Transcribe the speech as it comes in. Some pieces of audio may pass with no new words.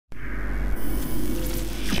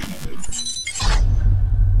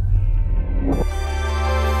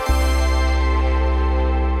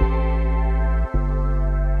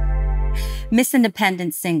Miss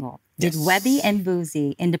Independent single. Did Yes. Webbie and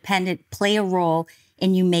Boosie, Independent, play a role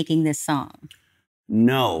in you making this song?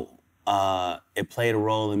 No. It played a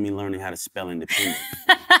role in me learning how to spell independent.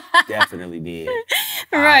 Definitely did.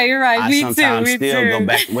 Right. I Me sometimes too. still go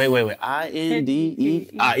back. Wait. I-N-D-E.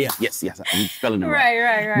 Yes. I'm spelling it right.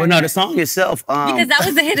 Right. But no, the song itself. Because that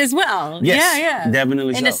was a hit as well. Yes, Yeah.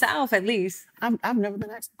 definitely In the so. South, at least. I've never been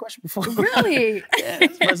asked the question before. Really? Yeah,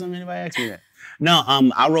 that's the first time anybody asked me that. No,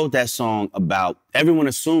 I wrote that song about, everyone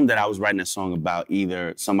assumed that I was writing a song about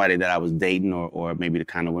either somebody that I was dating or maybe the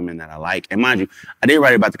kind of women that I like. And mind you, I did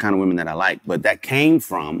write about the kind of women that I like, but that came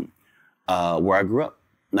from where I grew up.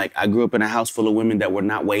 Like, I grew up in a house full of women that were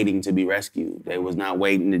not waiting to be rescued. They was not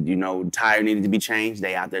waiting to, the tire needed to be changed.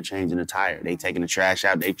 They out there changing the tire. They taking the trash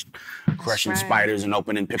out. They crushing spiders and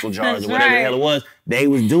opening pickle jars or whatever the hell it was. They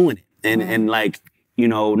was doing it. And like,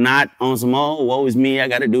 not on some, oh, woe is me, I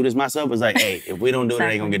got to do this myself. It's like, hey, if we don't do it, it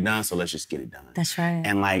ain't going to get done, so let's just get it done. That's right.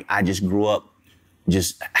 And like, I just grew up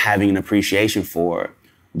just having an appreciation for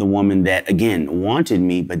the woman that, again, wanted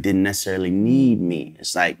me, but didn't necessarily need me.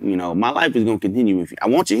 It's like, my life is going to continue. I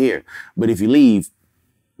want you here, but if you leave,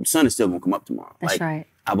 the sun is still going to come up tomorrow. That's like, right.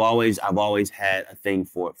 I've always had a thing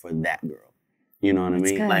for that girl. You know what I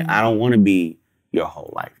mean? Good. Like, I don't want to be your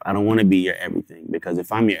whole life. I don't want to be your everything, because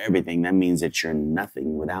if I'm your everything, that means that you're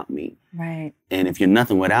nothing without me. Right. And if you're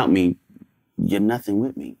nothing without me, you're nothing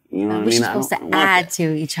with me. You know what I mean? We're supposed to add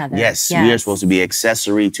to each other. Yes, we are supposed to be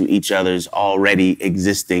accessory to each other's already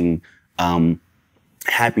existing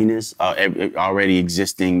happiness, already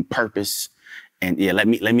existing purpose. And yeah, let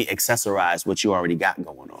me accessorize what you already got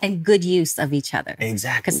going on. And good use of each other.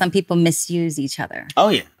 Exactly. Because some people misuse each other. Oh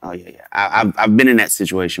yeah. I've been in that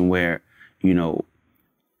situation where,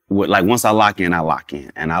 like, once I lock in, and I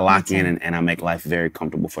lock in and I make life very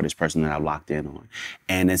comfortable for this person that I've locked in on.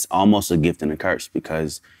 And it's almost a gift and a curse,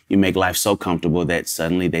 because you make life so comfortable that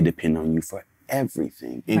suddenly they depend on you for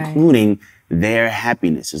everything, including their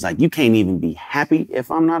happiness. It's like, you can't even be happy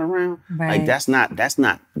if I'm not around. Right. Like, that's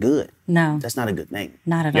not good. No. That's not a good thing.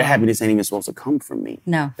 Not at all. Your happiness ain't even supposed to come from me.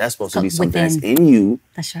 No. That's supposed to be within. something that's in you.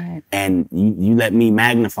 That's right. And you let me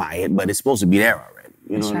magnify it, but it's supposed to be there already.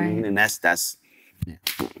 You know what I mean? And that's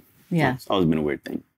Yeah. It's always been a weird thing.